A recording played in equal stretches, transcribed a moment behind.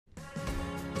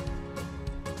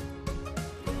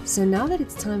So now that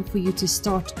it's time for you to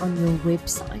start on your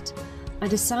website, I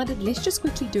decided let's just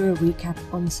quickly do a recap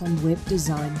on some web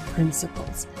design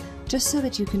principles, just so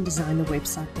that you can design a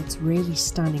website that's really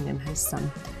stunning and has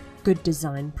some good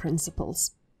design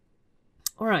principles.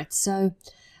 Alright, so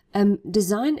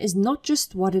design is not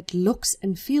just what it looks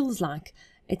and feels like,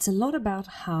 it's a lot about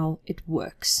how it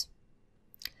works.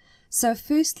 So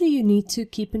firstly, you need to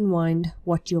keep in mind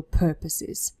what your purpose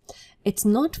is. It's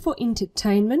not for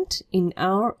entertainment. In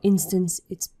our instance,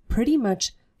 it's pretty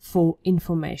much for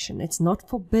information. It's not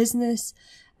for business.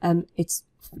 It's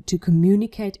to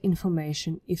communicate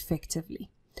information effectively.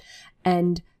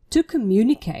 And to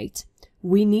communicate,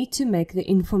 we need to make the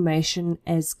information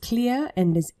as clear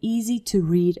and as easy to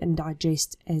read and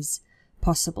digest as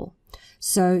possible.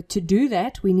 So to do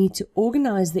that, we need to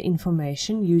organize the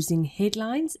information using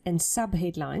headlines and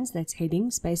subheadlines, that's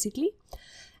headings basically,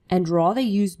 and rather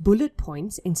use bullet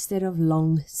points instead of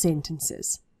long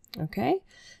sentences. Okay,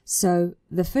 so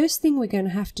the first thing we're going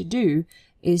to have to do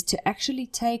is to actually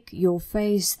take your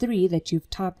phase 3 that you've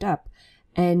typed up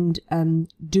and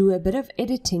do a bit of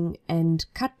editing and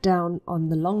cut down on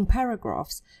the long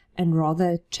paragraphs and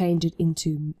rather change it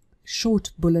into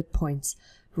short bullet points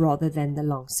rather than the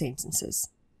long sentences.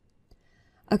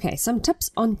 Okay, some tips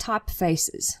on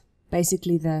typefaces,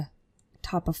 basically the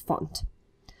type of font.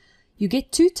 You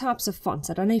get 2 types of fonts.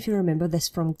 I don't know if you remember this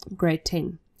from grade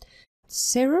 10.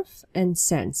 Serif and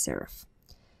sans serif.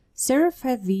 Serif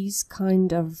have these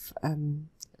kind of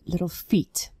little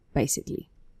feet, basically,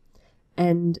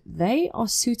 and they are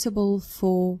suitable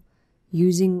for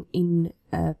using in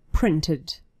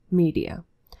printed media,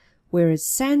 whereas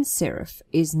sans serif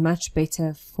is much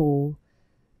better for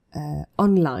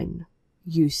online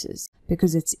uses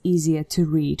because it's easier to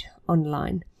read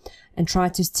online. And try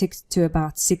to stick to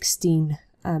about 16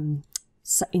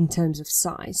 in terms of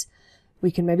size.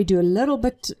 We can maybe do a little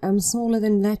bit smaller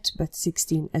than that, but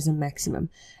 16 as a maximum.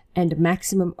 And a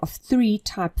maximum of 3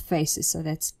 typefaces, so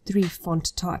that's 3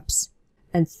 font types.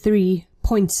 And 3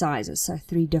 point sizes, so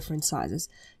 3 different sizes,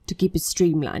 to keep it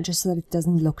streamlined, just so that it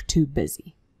doesn't look too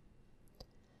busy.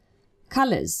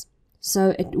 Colors.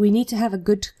 So we need to have a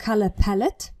good color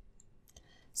palette,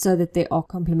 so that there are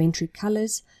complementary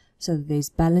colors, so that there's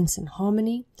balance and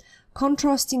harmony.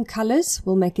 Contrasting colors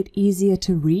will make it easier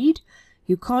to read.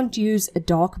 You can't use a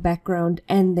dark background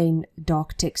and then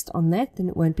dark text on that, then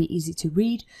it won't be easy to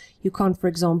read. You can't, for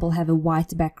example, have a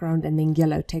white background and then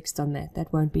yellow text on that.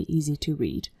 That won't be easy to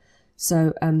read.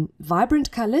 So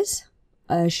vibrant colors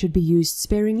should be used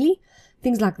sparingly.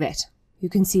 Things like that. You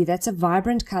can see that's a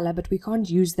vibrant color, but we can't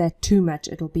use that too much.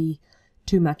 It'll be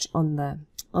too much on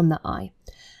the eye.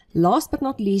 Last but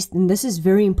not least, and this is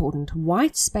very important,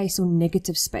 white space or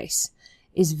negative space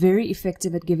is very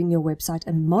effective at giving your website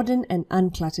a modern and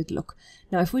uncluttered look.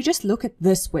 Now, if we just look at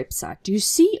this website, do you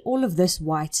see all of this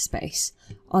white space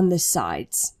on the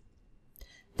sides?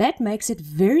 That makes it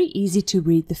very easy to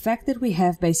read, the fact that we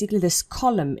have basically this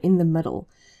column in the middle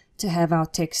to have our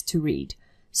text to read.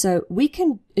 So we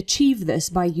can achieve this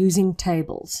by using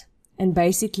tables and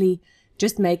basically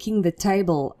just making the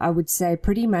table, I would say,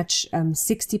 pretty much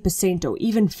 60% or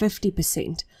even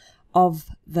 50% of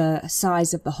the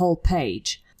size of the whole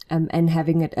page and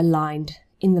having it aligned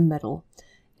in the middle.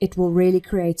 It will really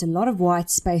create a lot of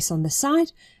white space on the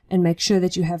side and make sure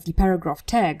that you have the paragraph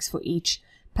tags for each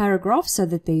paragraph so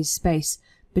that there's space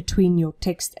between your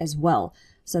text as well,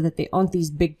 so that there aren't these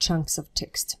big chunks of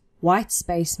text. White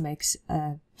space makes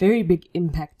a very big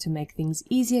impact to make things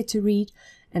easier to read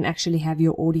and actually have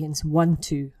your audience want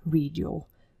to read your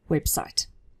website,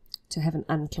 to have an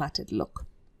uncluttered look.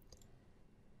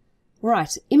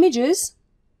 Right, images,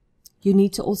 you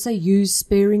need to also use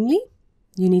sparingly.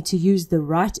 You need to use the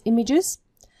right images.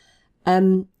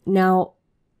 Now,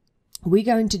 we're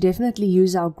going to definitely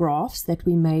use our graphs that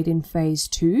we made in phase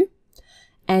 2.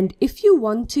 And if you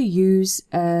want to use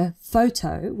a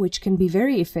photo, which can be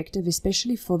very effective,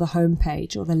 especially for the home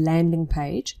page or the landing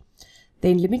page,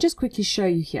 then let me just quickly show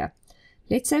you here.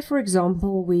 Let's say, for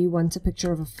example, we want a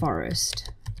picture of a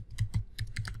forest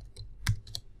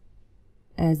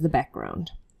as the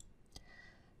background.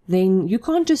 Then you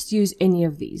can't just use any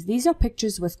of these. These are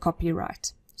pictures with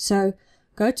copyright. So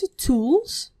go to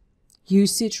Tools,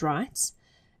 Usage Rights,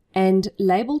 and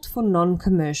labeled for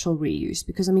non-commercial reuse,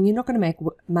 because I mean you're not going to make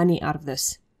money out of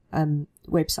this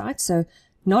website. So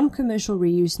non-commercial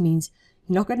reuse means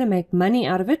you're not going to make money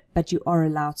out of it, but you are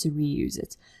allowed to reuse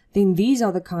it. Then these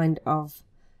are the kind of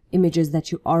images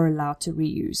that you are allowed to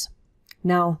reuse.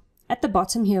 Now at the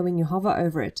bottom here, when you hover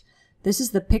over it, this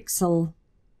is the pixel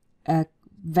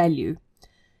value.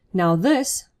 Now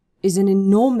this is an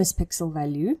enormous pixel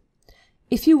value.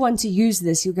 if you want to use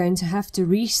this, you're going to have to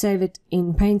resave it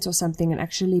in Paint or something and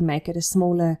actually make it a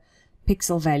smaller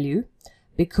pixel value,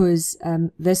 because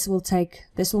this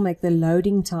will make the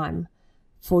loading time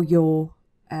for your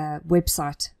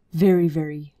website very,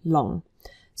 very long.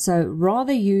 So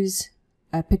rather use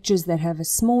pictures that have a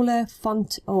smaller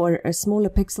font or a smaller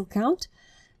pixel count,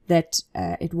 that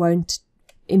it won't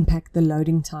impact the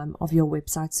loading time of your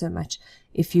website so much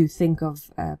if you think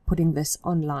of putting this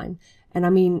online. And I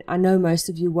mean, I know most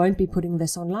of you won't be putting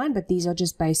this online, but these are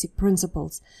just basic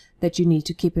principles that you need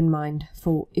to keep in mind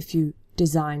for if you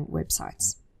design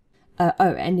websites.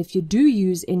 And if you do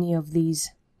use any of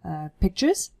these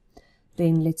pictures,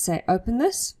 then let's say open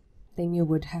this, then you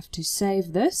would have to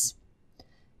save this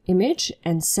image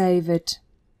and save it.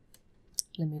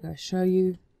 Let me go show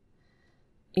you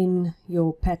in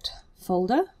your PAT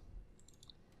folder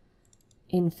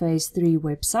in phase 3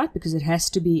 website, because it has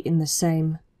to be in the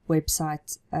same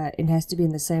website. It has to be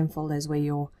in the same folder as where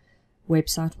your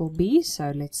website will be.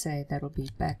 So let's say that'll be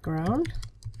background.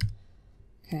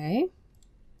 Okay.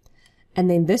 And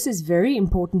then this is very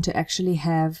important to actually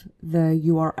have the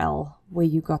URL where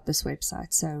you got this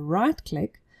website. So right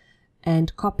click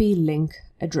and copy link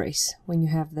address when you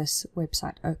have this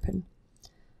website open.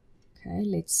 Okay,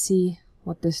 let's see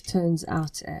what this turns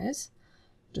out as.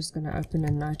 Just going to open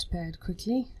a notepad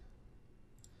quickly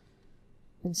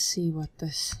and see what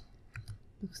this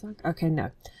looks like. Okay,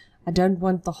 no, I don't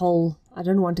want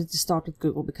it to start with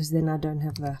Google, because then I don't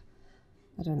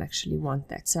actually want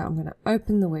that. So I'm going to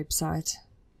open the website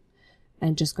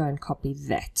and just go and copy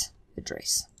that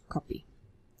address. Copy.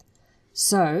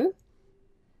 So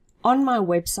on my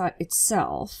website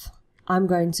itself, I'm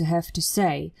going to have to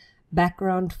say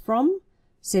background from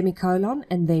semicolon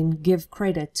and then give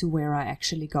credit to where I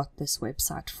actually got this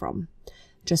website from,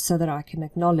 just so that I can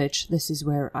acknowledge this is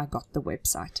where I got the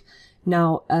website.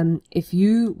 Now, if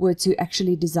you were to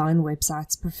actually design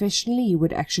websites professionally, you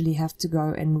would actually have to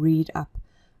go and read up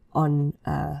on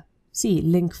see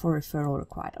link for referral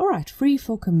required. All right, free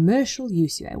for commercial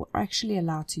use. You are actually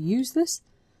allowed to use this.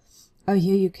 Oh,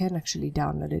 here you can actually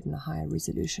download it in a higher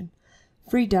resolution.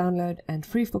 Free download and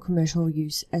free for commercial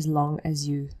use as long as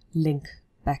you link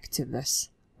back to this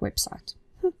website.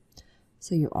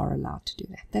 So you are allowed to do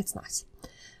that. That's nice.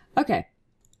 Okay,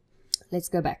 let's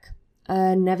go back.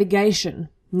 Navigation.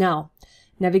 Now,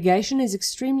 navigation is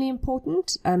extremely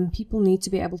important. People need to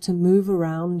be able to move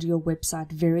around your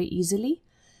website very easily.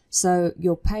 So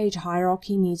your page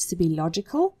hierarchy needs to be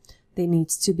logical. There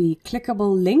needs to be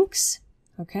clickable links,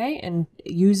 okay? And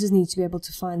users need to be able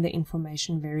to find the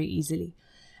information very easily.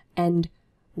 And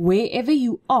wherever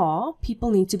you are,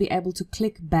 people need to be able to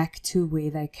click back to where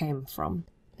they came from.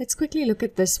 Let's quickly look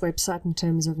at this website in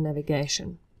terms of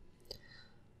navigation.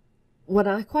 What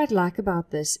I quite like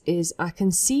about this is I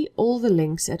can see all the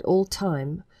links at all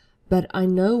time, but I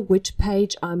know which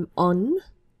page I'm on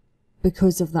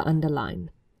because of the underline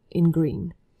in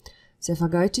green. So if I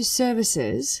go to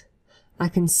services, I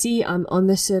can see I'm on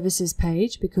the services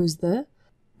page because the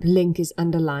link is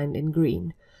underlined in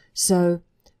green. So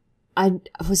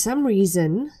for some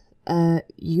reason,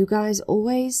 you guys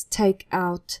always take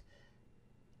away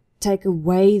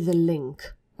the link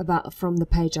from the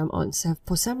page I'm on. So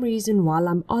for some reason, while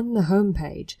I'm on the home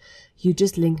page, you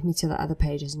just link me to the other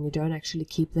pages and you don't actually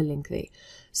keep the link there.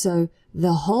 So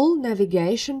the whole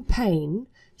navigation pane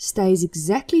stays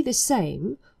exactly the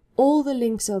same. All the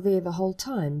links are there the whole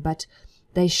time, but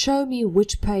they show me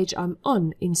which page I'm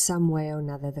on in some way or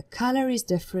another. The color is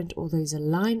different, or there's a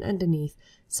line underneath,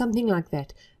 something like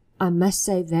that. I must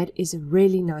say that is a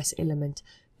really nice element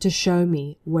to show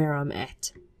me where I'm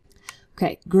at.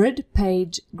 Okay,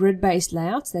 grid-based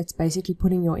layouts, that's basically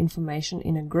putting your information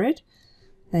in a grid.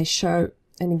 They show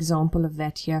an example of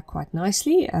that here quite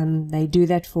nicely. They do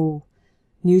that for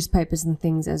newspapers and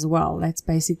things as well. That's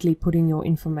basically putting your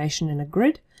information in a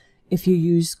grid. If you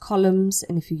use columns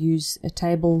and if you use a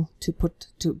table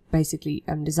to basically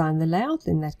design the layout,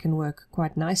 then that can work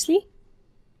quite nicely.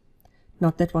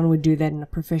 Not that one would do that in a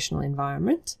professional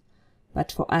environment, but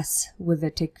for us with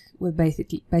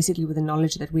basically with the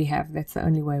knowledge that we have, that's the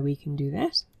only way we can do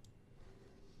that.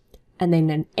 And then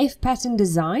an F pattern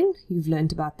design, you've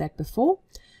learned about that before.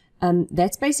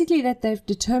 That's basically that they've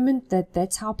determined that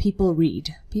that's how people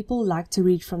read. People like to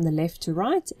read from the left to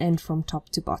right and from top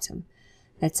to bottom.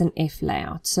 That's an F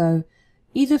layout. So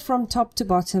either from top to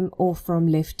bottom or from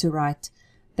left to right.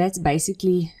 That's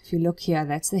basically, if you look here,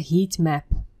 that's the heat map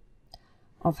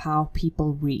of how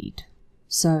people read.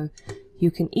 So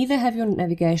you can either have your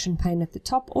navigation pane at the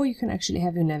top, or you can actually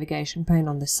have your navigation pane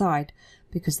on the side,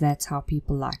 because that's how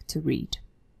people like to read.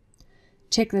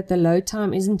 check that the load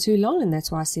time isn't too long, and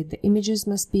that's why I said the images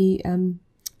must be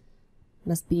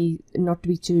not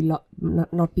be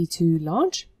too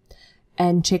large,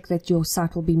 and check that your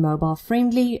site will be mobile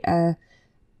friendly.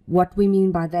 What we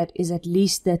mean by that is at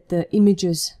least that the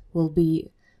images will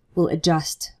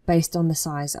adjust based on the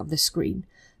size of the screen,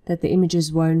 that the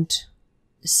images won't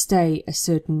stay a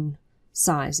certain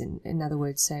size, in other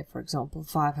words, say for example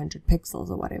 500 pixels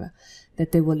or whatever,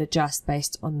 that they will adjust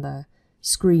based on the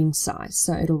screen size.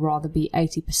 So it'll rather be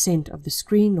 80% of the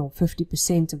screen or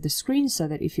 50% of the screen, so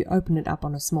that if you open it up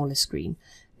on a smaller screen,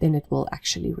 then it will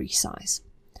actually resize.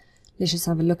 Let's just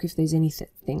have a look if there's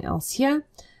anything else here.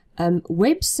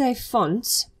 Web safe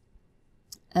fonts,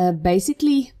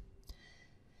 basically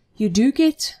you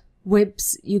get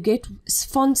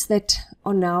fonts that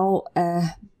are now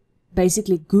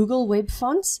basically Google web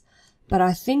fonts, but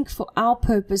I think for our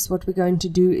purpose what we're going to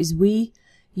do is we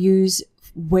use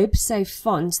web safe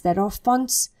fonts that are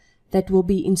fonts that will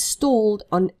be installed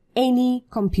on any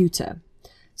computer.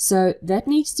 So that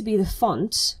needs to be the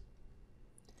font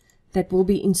that will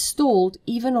be installed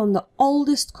even on the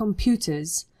oldest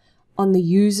computers on the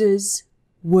user's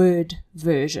Word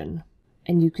version.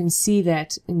 And you can see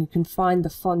that, and you can find the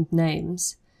font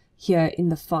names here in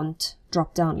the font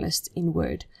drop-down list in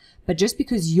Word. But just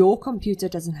because your computer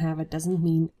doesn't have it doesn't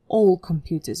mean all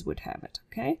computers would have it,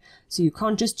 okay? So you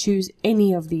can't just choose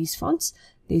any of these fonts.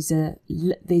 There's a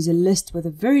list with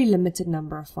a very limited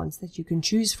number of fonts that you can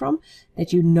choose from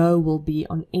that you know will be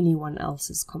on anyone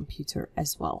else's computer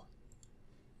as well.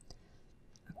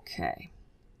 Okay.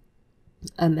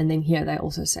 And then here they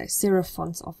also say serif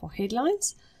fonts are for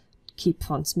headlines. Keep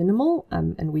fonts minimal,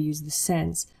 and we use the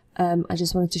sans. I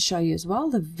just wanted to show you as well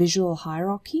the visual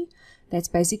hierarchy. That's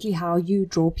basically how you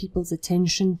draw people's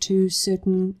attention to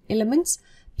certain elements.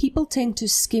 People tend to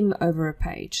skim over a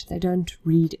page. They don't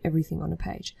read everything on a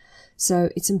page. So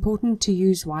it's important to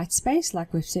use white space,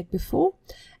 like we've said before,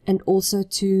 and also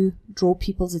to draw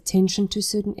people's attention to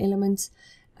certain elements.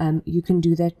 You can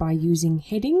do that by using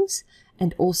headings,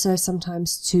 and also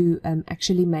sometimes to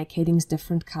actually make headings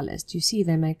different colors. Do you see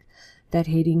they make that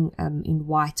heading in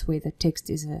white where the text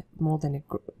is a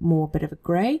bit of a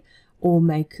gray, or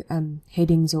make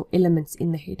headings or elements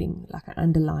in the heading, like an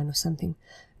underline or something,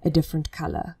 a different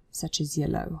color, such as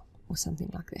yellow or something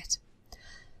like that.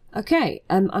 Okay,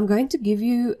 I'm going to give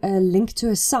you a link to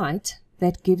a site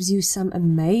that gives you some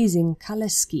amazing color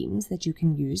schemes that you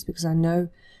can use, because I know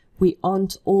we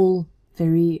aren't all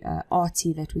very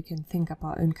arty that we can think up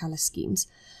our own color schemes.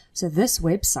 So this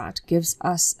website gives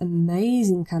us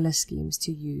amazing color schemes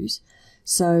to use.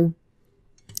 So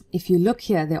if you look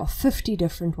here, there are 50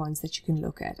 different ones that you can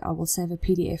look at. I will save a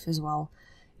PDF as well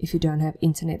if you don't have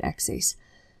internet access.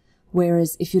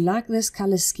 Whereas if you like this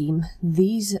color scheme,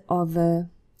 these are the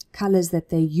colors that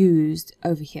they used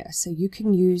over here. So you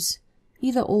can use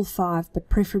either all 5, but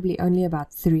preferably only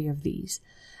about 3 of these.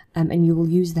 And you will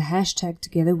use the hashtag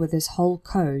together with this whole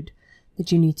code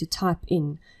that you need to type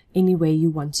in anywhere you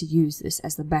want to use this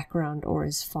as the background or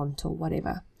as font or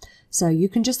whatever. So you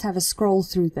can just have a scroll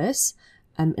through this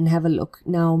and have a look.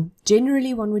 Now,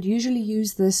 generally one would usually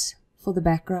use this for the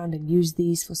background and use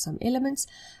these for some elements.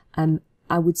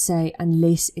 I would say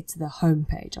unless it's the home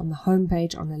page. On the home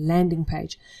page, on a landing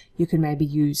page, you can maybe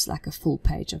use like a full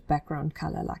page of background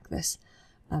color like this,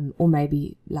 or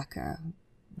maybe like a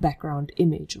background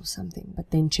image or something, but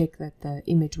then check that the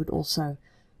image would also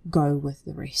go with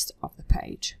the rest of the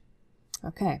page.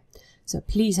 Okay, so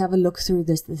please have a look through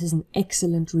this. This is an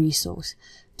excellent resource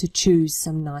to choose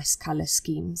some nice color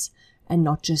schemes and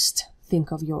not just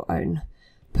think of your own.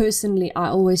 Personally, I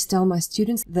always tell my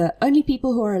students the only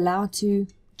people who are allowed to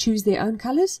choose their own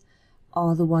colors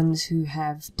are the ones who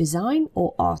have design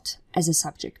or art as a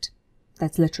subject.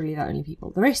 That's literally the only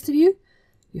people. The rest of you,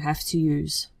 you have to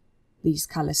use these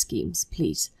color schemes,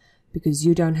 please, because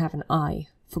you don't have an eye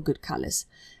for good colors.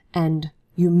 And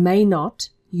you may not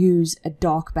use a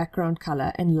dark background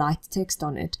color and light text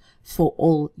on it for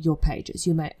all your pages.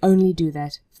 You may only do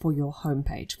that for your home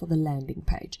page, for the landing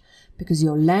page, because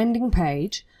your landing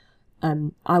page,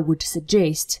 I would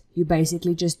suggest you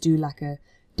basically just do like a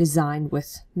design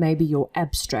with maybe your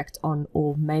abstract on,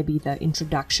 or maybe the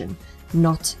introduction,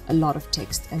 not a lot of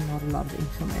text and not a lot of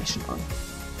information on.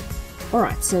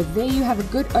 Alright, so there you have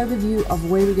a good overview of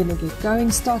where we're going to get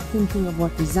going. Start thinking of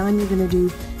what design you're going to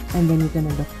do, and then we're going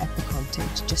to look at the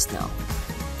content just now.